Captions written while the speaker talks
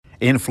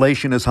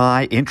Inflation is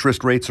high,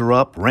 interest rates are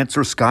up, rents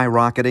are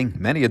skyrocketing.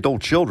 Many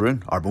adult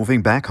children are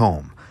moving back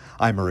home.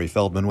 I'm Murray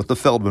Feldman with the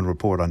Feldman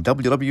Report on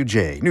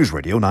WWJ News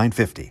Radio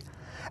 950.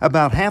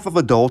 About half of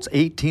adults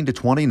 18 to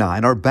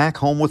 29 are back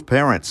home with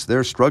parents.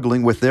 They're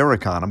struggling with their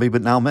economy,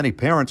 but now many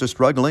parents are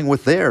struggling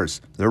with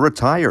theirs. They're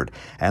retired,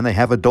 and they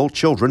have adult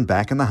children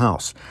back in the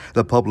house.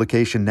 The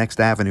publication Next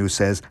Avenue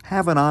says,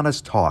 have an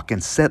honest talk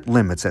and set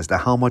limits as to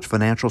how much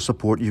financial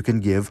support you can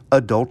give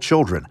adult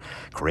children.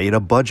 Create a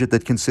budget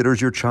that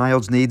considers your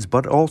child's needs,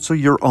 but also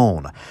your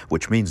own,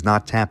 which means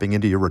not tapping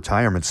into your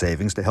retirement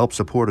savings to help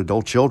support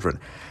adult children.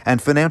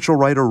 And financial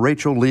writer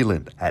Rachel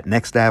Leland at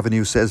Next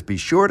Avenue says, be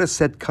sure to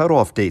set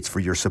cutoff dates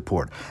for your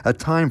support, a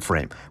time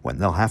frame when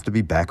they'll have to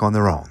be back on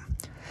their own.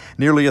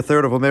 Nearly a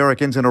third of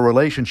Americans in a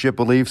relationship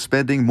believe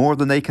spending more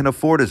than they can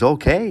afford is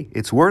okay.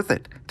 It's worth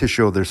it to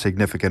show their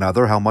significant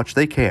other how much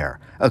they care,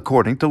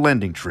 according to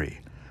LendingTree.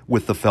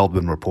 With the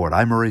Feldman Report,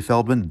 I'm Murray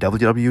Feldman,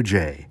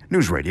 WWJ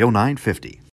News Radio 950.